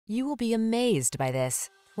You will be amazed by this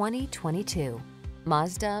 2022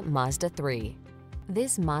 Mazda Mazda 3.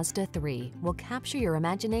 This Mazda 3 will capture your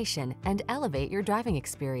imagination and elevate your driving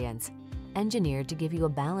experience. Engineered to give you a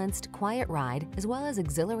balanced, quiet ride as well as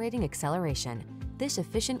exhilarating acceleration, this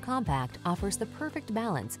efficient compact offers the perfect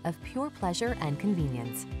balance of pure pleasure and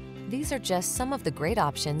convenience. These are just some of the great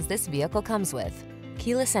options this vehicle comes with: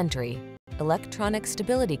 keyless entry, electronic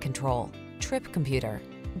stability control, trip computer,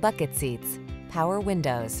 bucket seats, power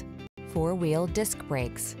windows, four-wheel disc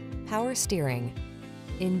brakes, power steering.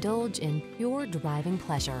 Indulge in pure driving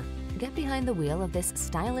pleasure. Get behind the wheel of this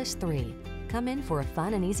stylish 3. Come in for a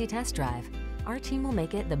fun and easy test drive. Our team will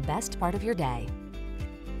make it the best part of your day.